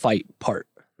actual fight part,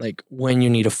 like when you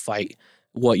need to fight,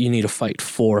 what you need to fight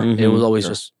for. It was Mhm. always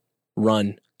Sure. just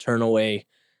run, turn away,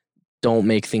 don't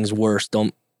make things worse,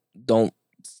 don't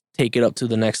take it up to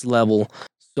the next level.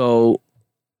 So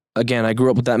again, I grew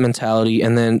up with that mentality,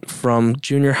 and then from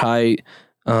junior high,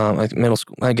 like middle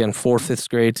school, again, 4th, 5th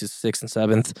grade to 6th and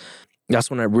 7th.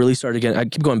 That's when I really started getting. I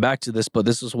keep going back to this, but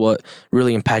this is what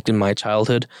really impacted my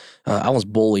childhood. I was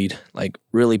bullied like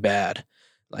really bad,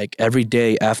 like every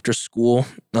day after school.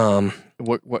 Sorry,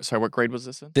 what grade was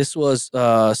this in? This was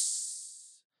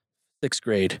 6th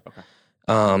grade. Okay.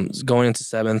 Going into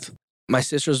 7th, my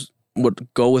sisters would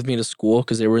go with me to school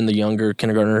because they were in the younger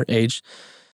kindergartner age,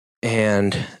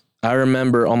 and I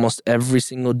remember almost every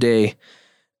single day,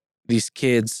 these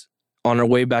kids on their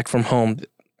way back from home,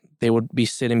 they would be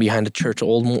sitting behind a church,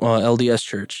 old LDS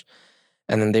church,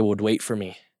 and then they would wait for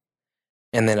me.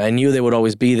 And then I knew they would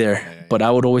always be there, Yeah. but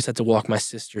I would always have to walk my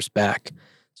sisters back.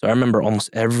 So I remember almost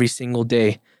every single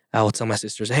day, I would tell my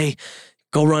sisters, hey,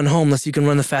 go run home. Let's see you can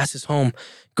run the fastest home.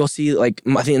 Go see, like,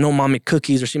 I think, no, mom made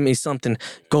cookies or she made something.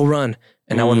 Go run.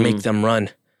 And I would make them run.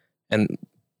 And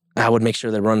I would make sure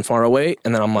they run far away.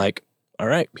 And then I'm like, all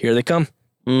right, here they come.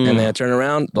 And then I turn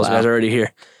around, those Wow. guys are already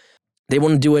here. They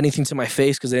wouldn't do anything to my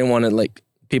face because they didn't want like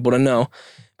people to know,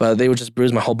 but they would just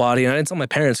bruise my whole body. And I didn't tell my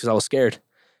parents because I was scared,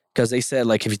 because they said,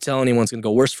 like, if you tell anyone, it's gonna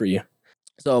go worse for you.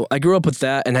 So I grew up with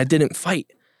that, and I didn't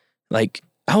fight. Like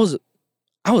I've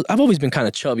always been kind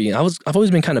of chubby. I've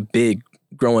always been kind of big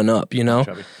growing up, you know.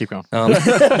 Chubby. Keep going.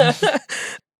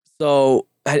 So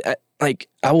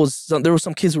there were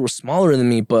some kids who were smaller than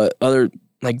me, but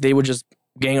they would just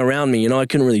gang around me. You know, I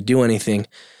couldn't really do anything.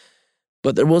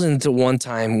 But there wasn't until one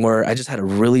time where I just had a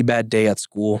really bad day at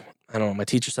school. I don't know, my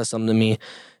teacher said something to me,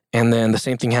 and then the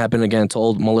same thing happened again.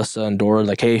 Told Melissa and Dora,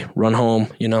 like, hey, run home,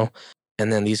 you know.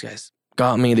 And then these guys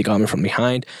got me. They got me from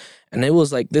behind. And it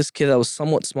was like this kid that was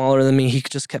somewhat smaller than me, he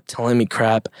just kept telling me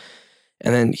crap.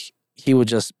 And then he would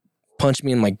just punch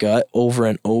me in my gut over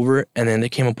and over. And then there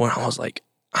came a point I was like,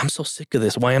 I'm so sick of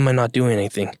this. Why am I not doing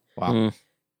anything? Wow.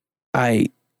 I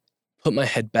put my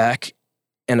head back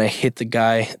and I hit the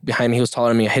guy behind me. He was taller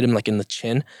than me. I hit him like in the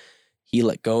chin. He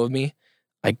let go of me.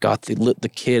 I got the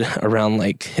kid around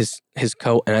like his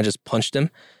coat, and I just punched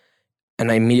him.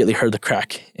 And I immediately heard the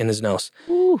crack in his nose.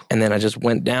 Ooh. And then I just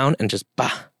went down and just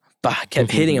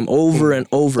kept hitting him over and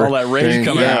over. All that rage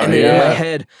coming Yeah, out. and then yeah. in my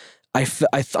head, I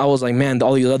was like, man,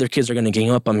 all these other kids are gonna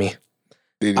gang up on me.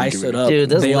 They didn't I give stood it- up. Dude,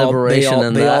 there's they liberation all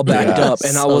in they that. all backed Yeah. up,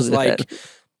 and I So was good. like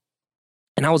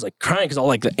crying because all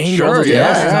like the anger, Sure, all those yeah,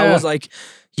 emotions. yeah. I was like,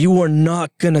 you are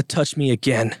not gonna touch me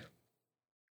again.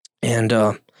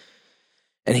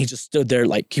 And he just stood there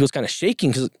like he was kind of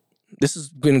shaking because this has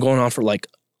been going on for like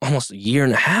almost a year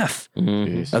and a half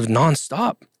Mhm. Jeez. of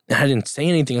nonstop. And I didn't say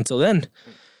anything until then.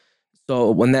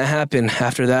 So when that happened,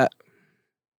 after that,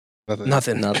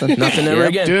 nothing Nothing. ever Yep.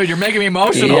 again. Dude, you're making me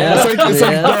emotional. Yeah. It's like, it's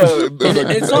Yeah.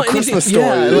 like It's a not Christmas anything-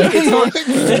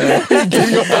 story.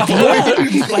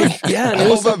 yeah, like, Yeah, and it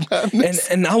was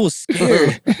and I was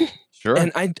scared, Sure.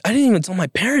 and I didn't even tell my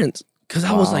parents because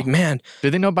I was Wow. like, man, Do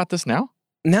they know about this now?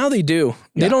 now they do.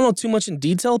 They Yeah. don't know too much in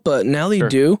detail, but now they Sure.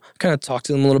 do. Kind of talk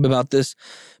to them a little bit about this.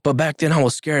 But back then I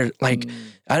was scared. Like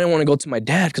I didn't want to go to my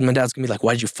dad because my dad's gonna be like,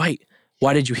 why did you fight?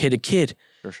 Why did you hit a kid?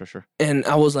 Sure. And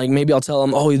I was like, maybe I'll tell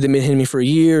them, oh, they've been hitting me for a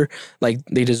year. Like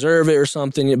they deserve it or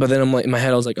something. But then I'm like, in my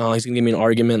head, I was like, oh, he's gonna give me an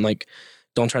argument. Like,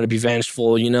 don't try to be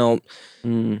vengeful, you know?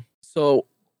 Mm. So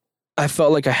I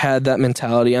felt like I had that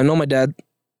mentality. I know my dad,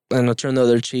 and I'll turn the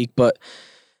other cheek, but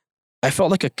I felt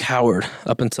like a coward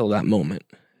up until that moment,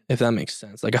 if that makes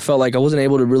sense. Like I felt like I wasn't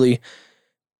able to really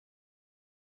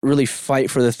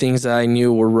fight for the things that I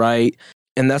knew were right.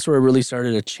 And that's where it really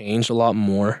started to change a lot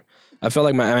more. I felt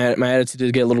like my attitude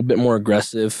did get a little bit more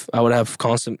aggressive. I would have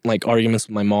constant like arguments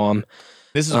with my mom.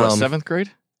 This is what, Um, 7th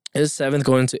grade? It was 7th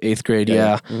going into 8th grade,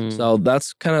 yeah. Mm. So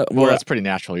that's kind of Well, that's pretty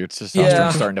natural. Your testosterone's Yeah,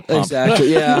 starting to pump.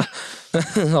 exactly, yeah.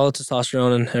 All the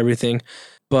testosterone and everything.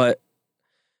 But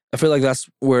I feel like that's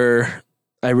where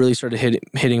I really started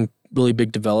hitting really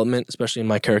big development, especially in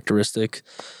my characteristic.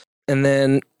 And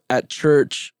then at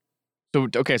church, So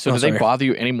okay, so Oh, did they sorry. bother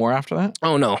you anymore after that?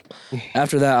 Oh no.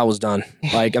 After that, I was done.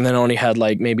 Like, and then I only had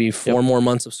like maybe 4 more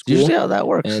months of school. Usually how that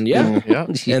works. And yeah, Mm.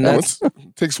 Yeah. and No, that's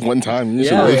it takes one time yeah.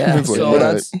 usually. yeah. It's like, So all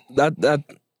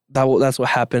right. that's what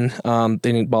happened.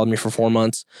 They didn't bother me for 4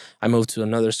 months. I moved to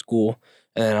another school,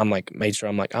 and I'm like, made sure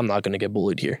I'm like, I'm not gonna get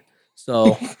bullied here.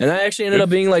 So, and I actually ended up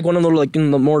being like one of the like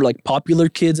in the more like popular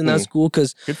kids in that Mm. school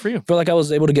because Good for you. I feel like I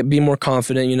was able to be more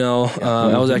confident. You know,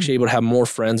 I was actually able to have more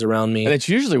friends around me. And it's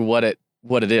usually what it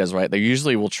is, right? They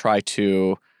usually will try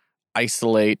to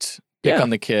isolate, pick Yeah. on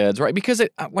the kids, right? Because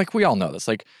it, like we all know this,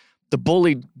 like the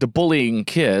bullying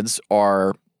kids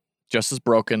are just as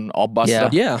broken, all busted Yeah.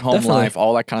 up, Yeah, home definitely. life,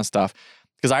 all that kind of stuff.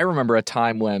 Because I remember a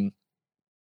time when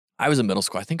I was in middle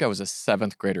school. I think I was a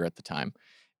 7th grader at the time,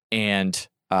 and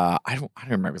I don't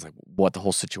remember like what the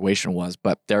whole situation was,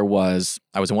 but I was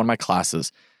in one of my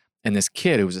classes, and this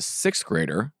kid who was a 6th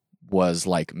grader was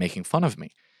like making fun of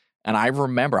me. And I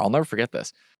remember, I'll never forget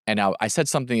this. And now I said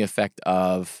something to the effect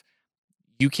of,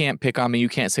 "You can't pick on me. You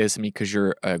can't say this to me because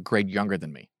you're a grade younger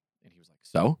than me." And he was like,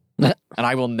 "So?" And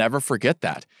I will never forget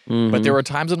that. But there were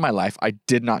times in my life I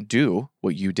did not do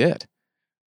what you did.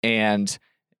 And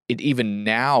it even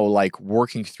now, like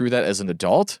working through that as an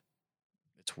adult,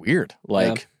 it's weird.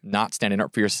 Like not standing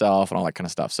up for yourself and all that kind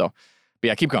of stuff. So, but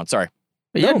yeah, keep going. Sorry.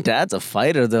 But your No. dad's a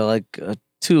fighter though. Like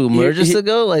 2 merges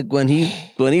ago, like when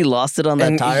he lost it on that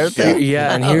And tire thing.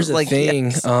 Yeah, and I here's was the like,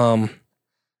 thing. yes.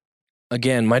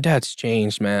 Again, my dad's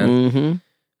changed, man. Mm-hmm.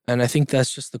 And I think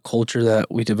that's just the culture that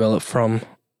we develop from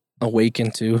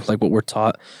Awaken to, like what we're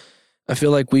taught. I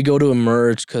feel like we go to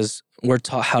Emerge because we're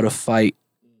taught how to fight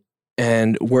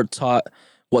and we're taught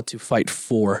what to fight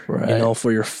for, Right. you know,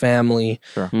 for your family,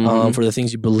 Sure. for the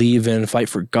things you believe in, fight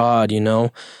for God, you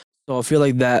know? So I feel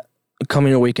like that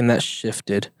coming to Awaken, that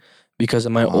shifted because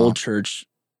in my Wow. old church,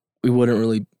 we wouldn't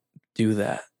really do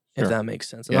that. Sure. If that makes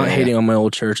sense. I'm Yeah, not yeah, hating on my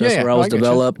old church. That's Yeah, where I no, was I get you.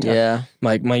 developed. Yeah.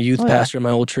 Like my youth Oh, yeah. pastor in my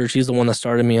old church, he's the one that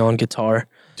started me on guitar.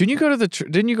 Didn't you go to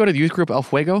the youth group El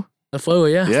Fuego? The Fuego,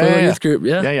 yeah. Yeah, Fuego yeah, Youth Group,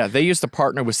 yeah. Yeah. They used to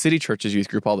partner with City Church's youth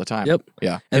group all the time. Yep.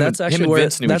 Yeah. And Him that's him actually and where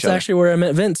Vince knew that's each other. actually where I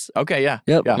met Vince. Okay. Yeah.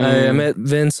 Yep. Yeah. I met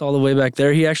Vince all the way back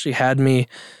there. He actually had me.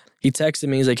 He texted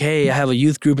me. He's like, "Hey, I have a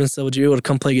youth group and stuff. Would you be able to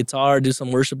come play guitar, do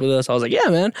some worship with us?" I was like, "Yeah,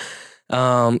 man."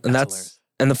 And that's hilarious.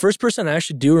 and the first person I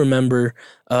actually do remember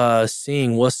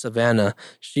seeing was Savannah.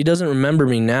 She doesn't remember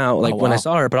me now, like when I wow.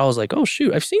 saw her, but I was like, "Oh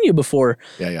shoot, I've seen you before."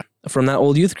 Yeah. From that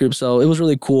old youth group. So it was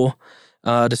really cool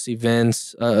to see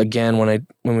Vince again when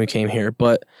we came here.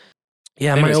 But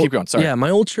yeah, Anyways, my old, keep going. Sorry. yeah, my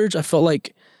old church, I felt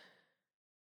like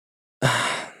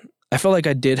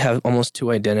I did have almost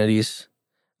 2 identities.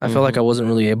 I felt like I wasn't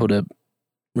really able to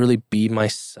really be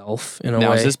myself in a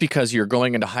Now, way. is this because you're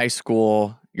going into high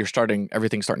school?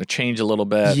 Everything's starting to change a little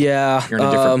bit. Yeah, You're in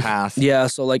a different path. Yeah,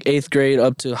 so like 8th grade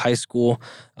up to high school,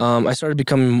 I started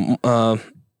becoming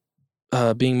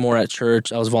being more at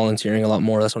church. I was volunteering a lot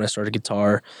more. That's when I started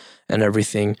guitar and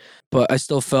everything. But I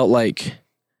still felt like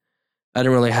I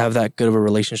didn't really have that good of a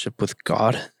relationship with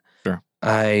God. Sure.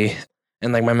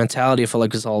 And like my mentality, I felt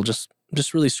like was all just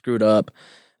really screwed up.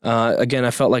 Again,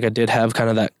 I felt like I did have kind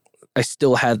of that. I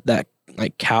still had that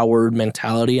like coward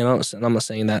mentality, and I'm not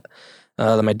saying that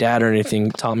that my dad or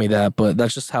anything taught me that, but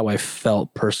that's just how I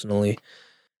felt personally.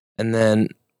 And then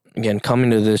again, coming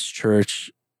to this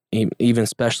church, even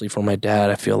especially for my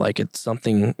dad, I feel like it's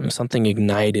something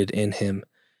ignited in him,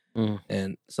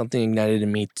 and something ignited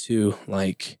in me too.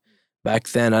 Like back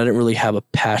then, I didn't really have a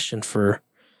passion for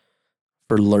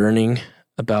learning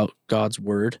about God's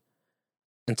word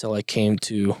until I came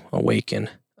to Awaken.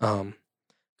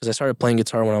 Because I started playing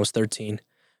guitar when I was 13.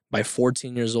 By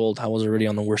 14 years old, I was already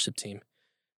on the worship team.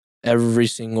 Every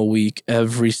single week,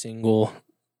 every single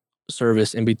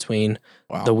service in between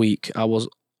Wow. the week, I was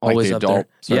Like always the up there. adult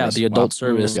Yeah, service. the adult Wow.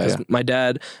 service. Yeah, Because my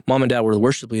mom and dad were the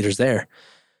worship leaders there.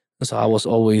 So I would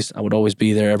always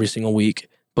be there every single week.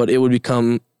 But it would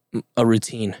become a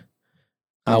routine.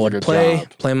 I Sounds would like a play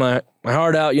job. my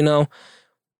heart out, you know,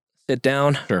 sit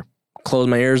down, Sure. close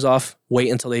my ears off, wait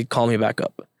until they call me back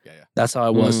up. Yeah. That's how I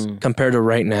was. Compared to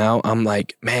right now, I'm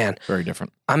like, man, Very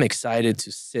different. I'm excited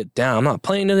to sit down. I'm not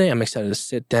playing today. I'm excited to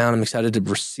sit down. I'm excited to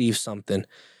receive something.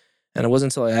 And it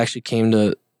wasn't until I actually came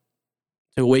to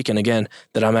Awaken again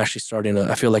that I'm actually starting to,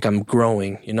 I feel like I'm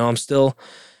growing. You know,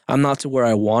 I'm not to where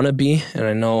I want to be. And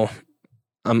I know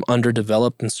I'm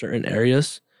underdeveloped in certain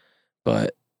areas,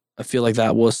 but I feel like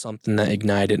that was something that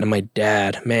ignited. And my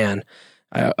dad, man,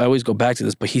 I always go back to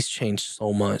this, but he's changed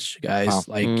so much, guys. Wow.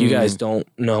 Like you guys don't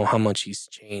know how much he's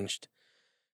changed.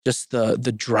 Just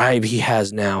the drive he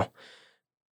has now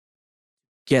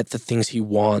get the things he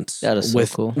wants That is so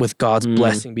with cool. with God's Mm.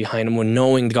 blessing behind him, when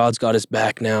knowing God's got his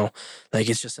back now. Like,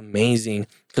 it's just amazing.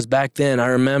 Because back then, I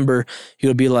remember he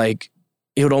would be like,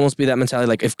 it would almost be that mentality,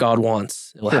 like, if God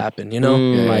wants, it will Sure. happen, you know?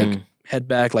 Mm. Like, head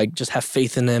back, like, just have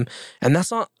faith in him. And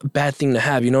that's not a bad thing to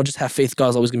have, you know? Just have faith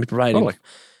God's always going to be providing. Totally.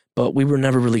 But we were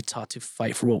never really taught to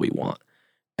fight for what we want.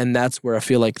 And that's where I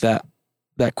feel like that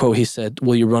quote he said,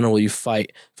 will you run or will you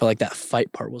fight? I feel like that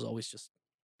fight part was always just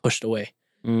pushed away.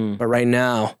 Mm. But right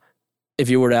now, if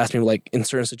you were to ask me, like, in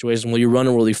certain situations, will you run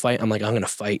or will you fight? I'm like, I'm going to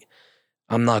fight.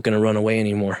 I'm not going to run away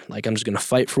anymore. Like, I'm just going to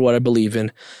fight for what I believe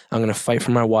in. I'm going to fight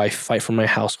for my wife, fight for my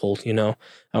household, you know?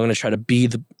 I'm going to try to be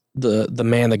the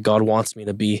man that God wants me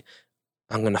to be.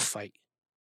 I'm going to fight.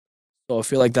 So I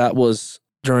feel like that was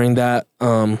during that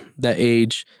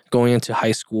age, going into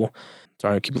high school.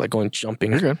 Sorry, I keep like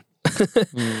jumping. You're good.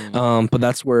 But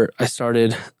that's where I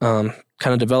started kind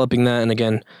of developing that. And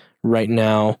again, right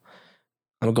now,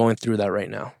 I'm going through that right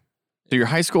now. So your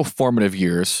high school formative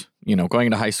years, you know, going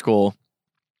into high school,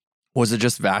 was it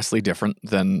just vastly different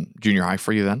than junior high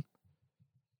for you then?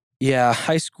 Yeah,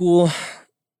 high school.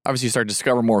 Obviously, you started to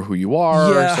discover more who you are.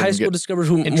 Yeah, started high to school get discovered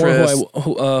who interest.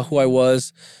 I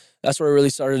was. That's where I really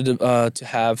started to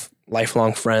have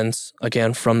lifelong friends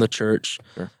again from the church.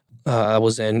 Sure. I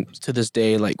was in to this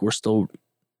day. Like, we're still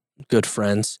good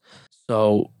friends.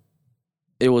 So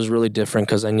it was really different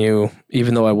because I knew,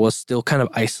 even though I was still kind of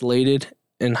isolated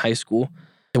in high school,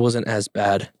 it wasn't as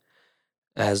bad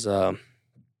as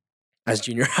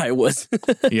junior high was.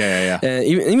 Yeah. And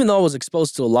even though I was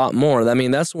exposed to a lot more, I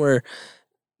mean, that's where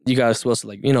you got exposed to,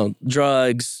 like, you know,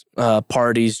 drugs,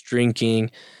 parties,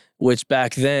 drinking, which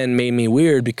back then made me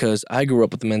weird because I grew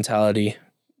up with the mentality,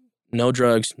 no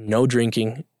drugs, no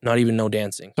drinking, not even no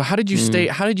dancing. So how did you stay?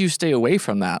 How did you stay away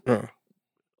from that? Uh.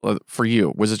 For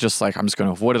you, was it just like, I'm just going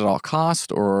to avoid it at all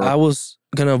cost, or I was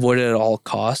going to avoid it at all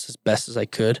costs as best as I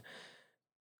could.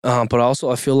 But also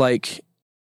I felt like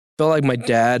my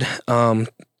dad, my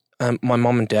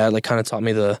mom and dad, like, kind of taught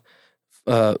me the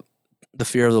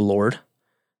fear of the Lord,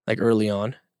 like, early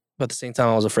on. But at the same time,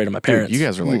 I was afraid of my Dude, parents. you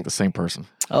guys are like the same person.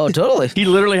 Oh, totally. He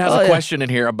literally has Oh, a yeah. question in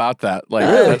here about that. Like,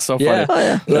 Really? that's so funny. Yeah. Oh,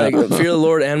 yeah. Like, fear of the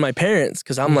Lord and my parents,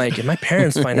 because I'm like, if my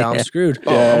parents find out, I'm screwed.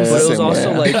 Oh, I was But the it was same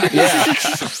also way. like, yeah.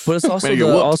 But it's also Man, you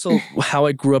get whooped. also how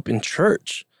I grew up in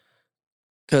church.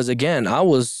 Because again, I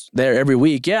was there every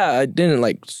week. Yeah, I didn't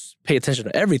like pay attention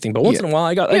to everything, but once in a while,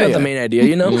 I got Yeah. the main idea,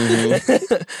 you know.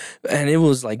 Mhm. And it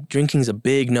was like, drinking's a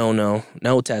big no.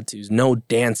 No tattoos, no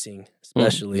dancing,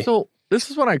 especially. So this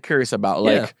is what I'm curious about.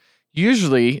 Like, Yeah.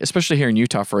 usually, especially here in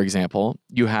Utah, for example,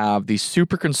 you have these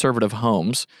super conservative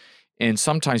homes, and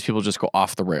sometimes people just go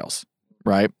off the rails,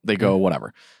 right? They go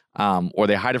whatever, or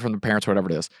they hide it from the parents, or whatever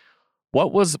it is.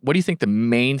 What do you think the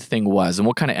main thing was, and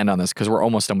we'll kind of end on this because we're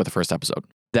almost done with the first episode,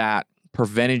 that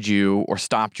prevented you or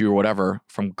stopped you or whatever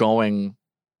from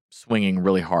swinging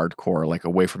really hardcore, like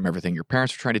away from everything your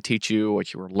parents were trying to teach you,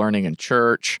 what you were learning in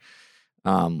church?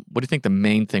 What do you think the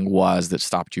main thing was that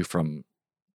stopped you from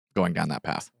going down that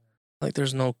path? Like,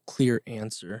 there's no clear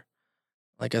answer.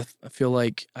 Like, I feel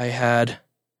like I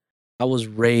was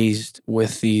raised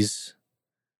with these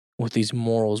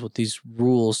morals, with these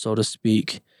rules, so to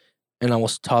speak, and I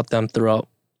was taught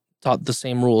the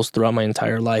same rules throughout my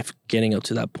entire life, getting up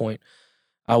to that point.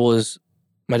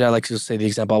 My dad likes to say the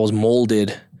example, I was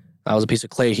molded. I was a piece of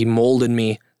clay. He molded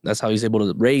me. That's how he's able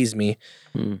to raise me.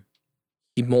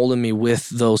 He molded me with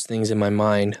those things in my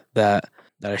mind that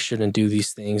I shouldn't do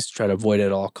these things, try to avoid it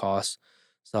at all costs.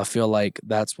 So I feel like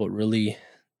that's what really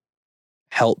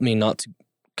helped me not to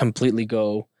completely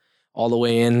go all the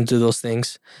way into those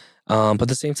things. But at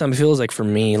the same time, it feels like for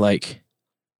me, like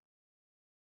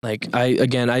I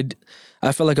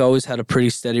felt like I always had a pretty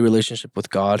steady relationship with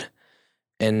God,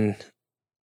 and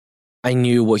I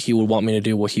knew what He would want me to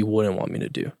do, what He wouldn't want me to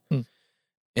do.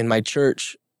 In my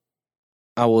church,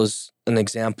 I was an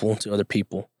example to other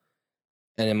people.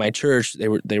 And in my church,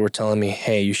 they were telling me,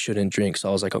 hey, you shouldn't drink. So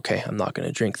I was like, okay, I'm not going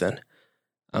to drink then.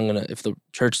 If the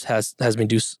church has me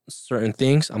do certain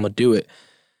things, I'm going to do it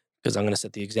because I'm going to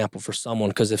set the example for someone.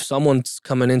 Because if someone's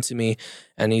coming into me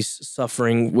and he's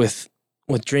suffering with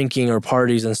drinking or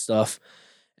parties and stuff,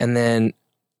 and then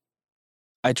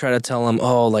I try to tell him,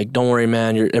 oh, like, don't worry,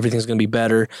 man, everything's going to be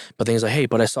better. But then he's like, hey,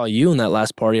 but I saw you in that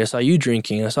last party. I saw you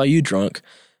drinking. I saw you drunk.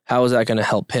 How is that going to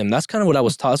help him? That's kind of what I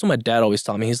was taught. That's what my dad always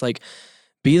taught me. He's like,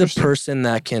 be the person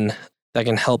that can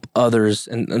help others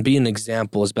and be an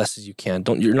example as best as you can.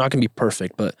 You're not going to be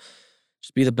perfect, but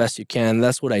just be the best you can.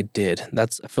 That's what I did. I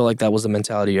feel like that was the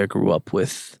mentality I grew up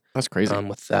with. That's crazy.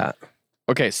 With that.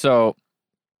 Okay, so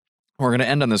we're going to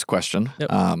end on this question Yep.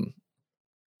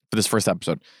 for this first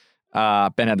episode.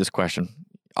 Ben had this question.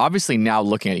 obviously now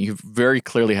looking at it, you very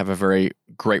clearly have a very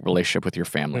great relationship with your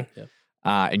family.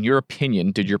 Yeah. In your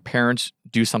opinion, did your parents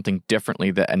do something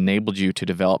differently that enabled you to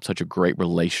develop such a great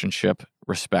relationship,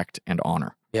 respect, and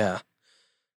honor? Yeah.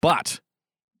 But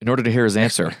in order to hear his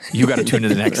answer, you got to tune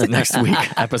in next week,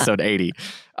 episode 80.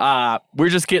 We're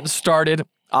just getting started.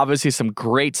 Obviously, some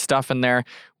great stuff in there.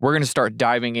 We're going to start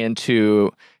diving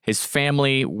into his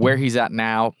family, where he's at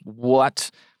now,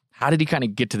 how did he kind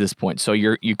of get to this point? So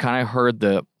you kind of heard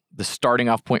the starting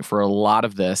off point for a lot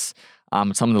of this,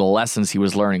 some of the lessons he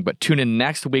was learning. But tune in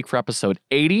next week for episode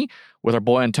 80 with our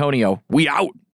boy Antonio. We out.